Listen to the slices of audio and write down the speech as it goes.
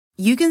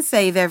You can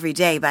save every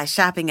day by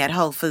shopping at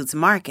Whole Foods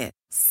Market.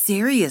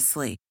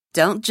 Seriously,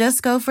 don't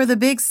just go for the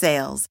big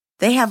sales.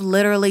 They have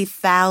literally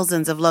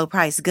thousands of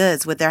low-price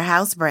goods with their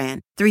house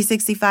brand,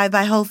 365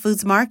 by Whole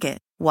Foods Market.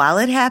 While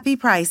at happy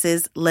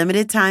prices,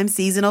 limited-time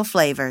seasonal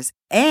flavors,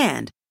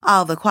 and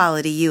all the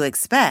quality you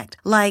expect,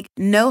 like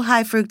no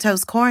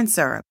high-fructose corn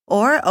syrup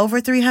or over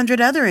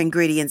 300 other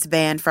ingredients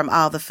banned from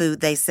all the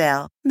food they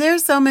sell.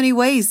 There's so many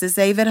ways to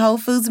save at Whole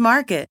Foods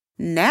Market.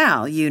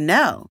 Now you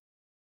know.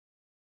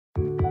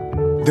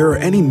 There are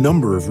any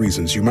number of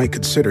reasons you might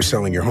consider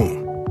selling your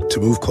home. To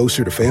move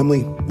closer to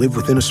family, live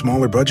within a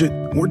smaller budget,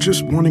 or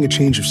just wanting a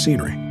change of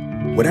scenery.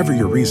 Whatever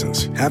your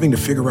reasons, having to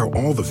figure out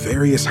all the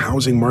various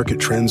housing market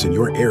trends in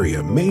your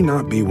area may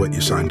not be what you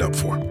signed up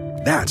for.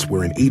 That's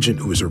where an agent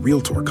who is a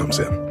Realtor comes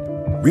in.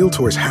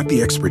 Realtors have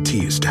the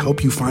expertise to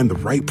help you find the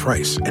right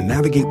price and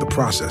navigate the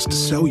process to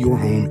sell your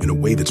home in a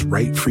way that's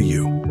right for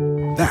you.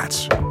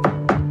 That's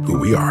who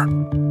we are.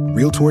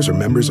 Realtors are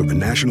members of the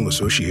National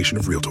Association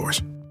of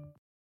Realtors.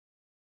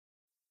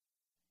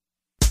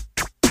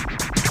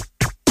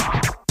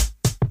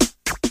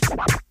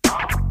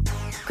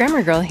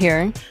 Grammar Girl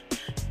here.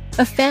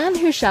 A fan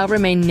who shall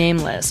remain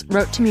nameless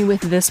wrote to me with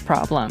this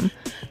problem.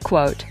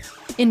 Quote,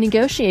 in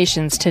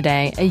negotiations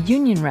today, a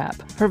union rep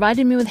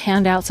provided me with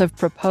handouts of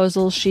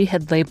proposals she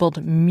had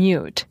labeled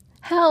mute.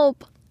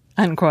 Help!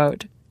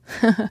 Unquote.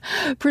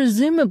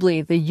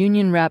 Presumably, the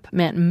union rep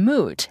meant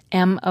moot,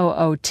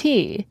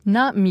 M-O-O-T,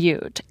 not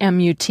mute,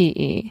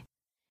 M-U-T-E.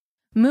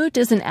 Moot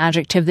is an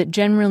adjective that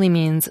generally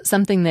means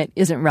something that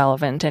isn't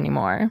relevant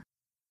anymore.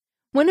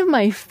 One of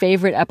my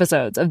favorite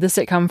episodes of the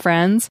sitcom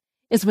Friends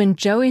is when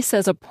Joey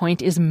says a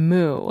point is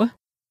moo. All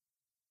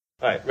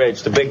right,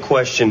 Rach, the big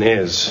question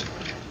is,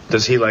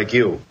 does he like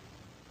you?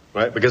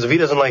 Right? Because if he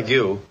doesn't like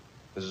you,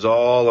 this is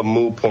all a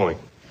moo point.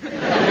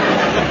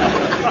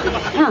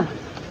 Huh.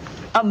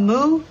 A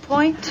moo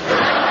point?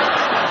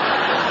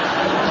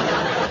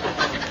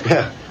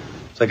 Yeah.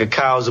 It's like a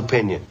cow's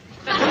opinion.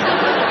 You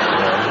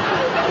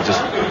know, it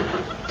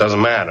just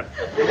doesn't matter.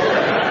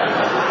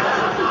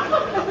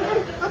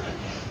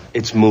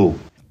 It's moo.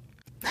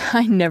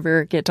 I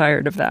never get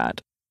tired of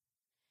that.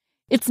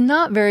 It's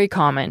not very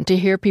common to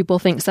hear people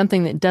think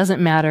something that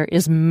doesn't matter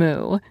is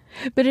moo,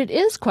 but it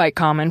is quite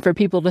common for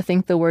people to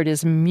think the word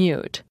is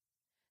mute.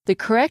 The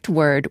correct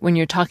word when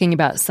you're talking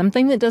about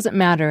something that doesn't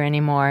matter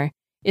anymore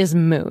is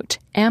moot,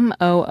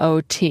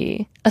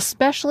 M-O-O-T,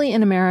 especially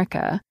in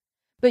America.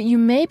 But you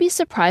may be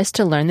surprised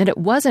to learn that it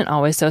wasn't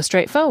always so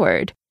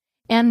straightforward,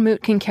 and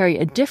moot can carry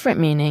a different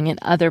meaning in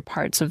other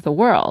parts of the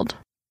world.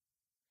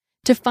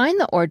 To find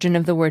the origin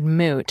of the word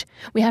moot,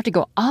 we have to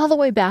go all the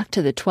way back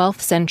to the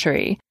 12th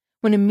century,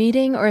 when a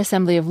meeting or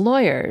assembly of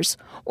lawyers,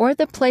 or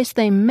the place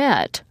they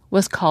met,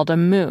 was called a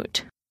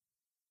moot.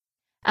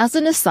 As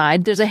an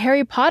aside, there's a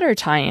Harry Potter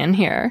tie-in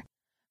here.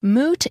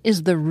 Moot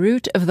is the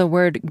root of the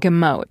word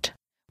gemote,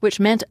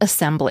 which meant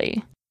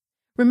assembly.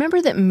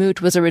 Remember that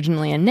moot was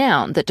originally a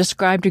noun that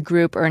described a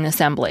group or an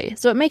assembly,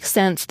 so it makes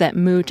sense that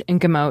moot and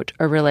gemote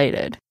are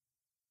related.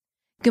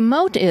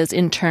 Gemote is,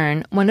 in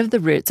turn, one of the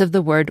roots of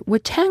the word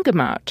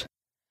Witenagemot.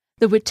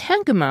 The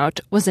Witenagemot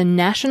was a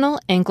national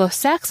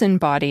Anglo-Saxon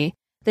body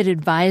that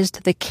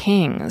advised the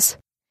kings.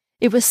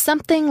 It was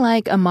something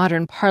like a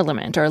modern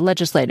parliament or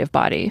legislative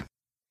body.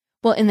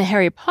 Well, in the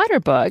Harry Potter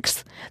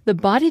books, the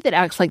body that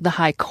acts like the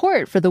high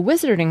court for the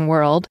wizarding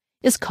world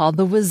is called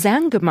the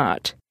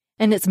Wizengamot,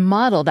 and it's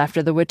modeled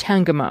after the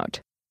Witenagemot.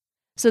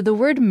 So the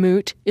word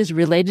moot is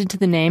related to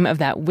the name of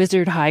that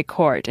wizard high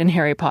court in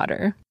Harry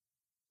Potter.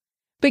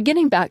 But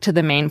getting back to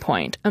the main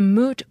point, a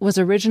moot was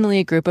originally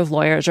a group of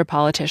lawyers or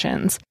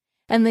politicians,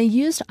 and they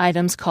used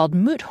items called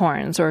moot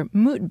horns or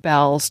moot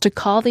bells to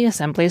call the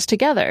assemblies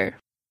together.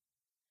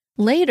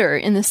 Later,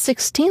 in the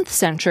 16th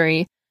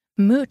century,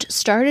 moot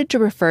started to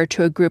refer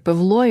to a group of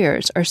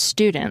lawyers or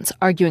students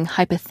arguing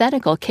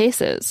hypothetical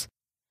cases.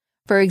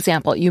 For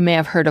example, you may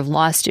have heard of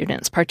law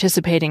students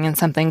participating in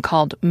something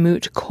called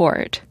moot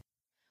court.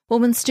 Well,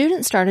 when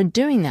students started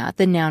doing that,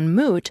 the noun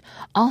moot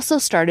also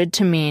started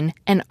to mean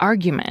an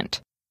argument.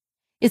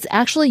 It's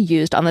actually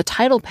used on the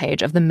title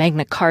page of the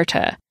Magna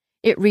Carta.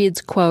 It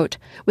reads, quote,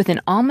 with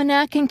an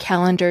almanac and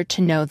calendar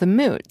to know the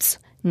moots,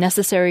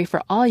 necessary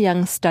for all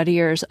young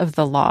studiers of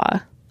the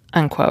law,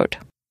 unquote.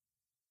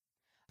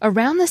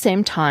 Around the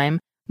same time,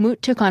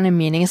 moot took on a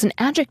meaning as an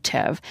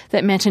adjective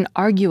that meant an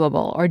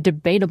arguable or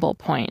debatable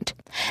point,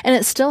 and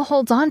it still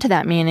holds on to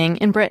that meaning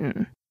in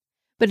Britain.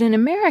 But in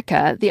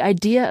America, the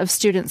idea of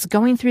students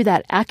going through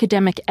that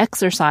academic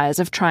exercise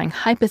of trying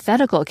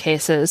hypothetical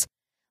cases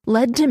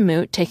led to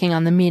moot taking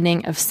on the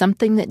meaning of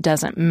something that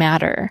doesn't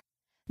matter.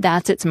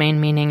 That's its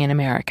main meaning in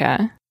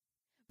America.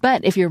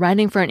 But if you're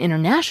writing for an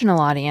international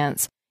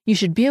audience, you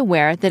should be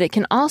aware that it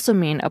can also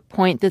mean a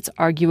point that's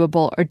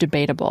arguable or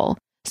debatable,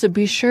 so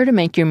be sure to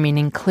make your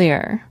meaning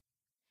clear.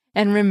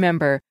 And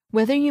remember,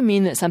 whether you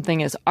mean that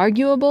something is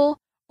arguable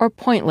or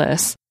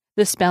pointless,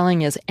 the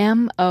spelling is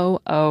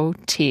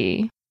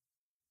M-O-O-T.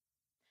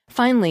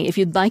 Finally, if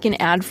you'd like an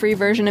ad-free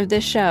version of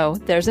this show,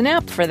 there's an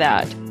app for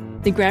that.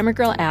 The Grammar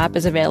Girl app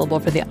is available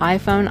for the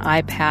iPhone,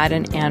 iPad,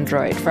 and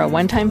Android for a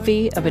one-time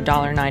fee of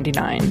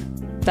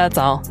 $1.99. That's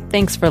all.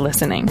 Thanks for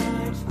listening.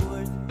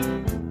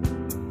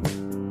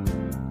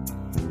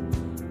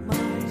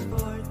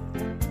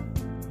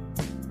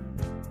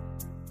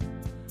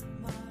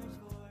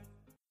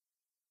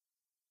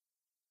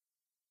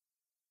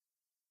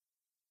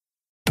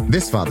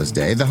 This Father's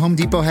Day, the Home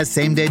Depot has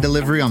same-day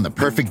delivery on the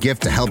perfect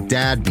gift to help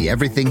Dad be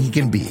everything he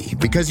can be.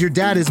 Because your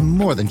dad is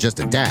more than just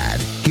a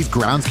dad. He's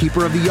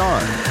groundskeeper of the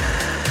yard,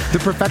 the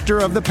perfecter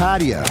of the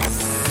patio,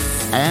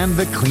 and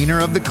the cleaner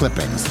of the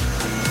clippings.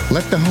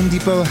 Let the Home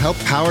Depot help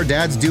power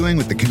Dad's doing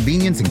with the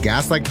convenience and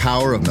gas-like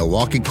power of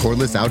Milwaukee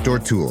cordless outdoor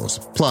tools.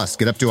 Plus,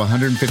 get up to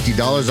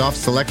 $150 off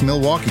select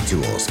Milwaukee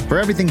tools. For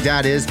everything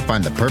Dad is,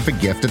 find the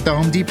perfect gift at the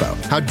Home Depot.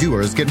 How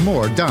doers get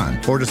more done.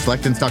 Order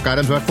select and stock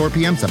items by 4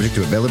 p.m. subject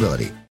to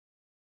availability.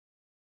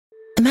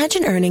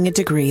 Imagine earning a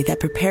degree that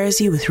prepares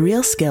you with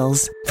real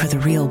skills for the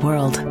real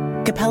world.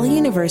 Capella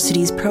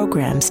University's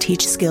programs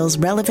teach skills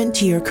relevant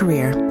to your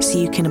career so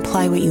you can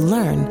apply what you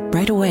learn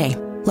right away.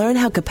 Learn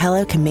how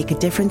Capella can make a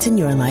difference in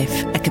your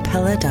life at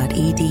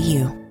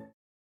capella.edu.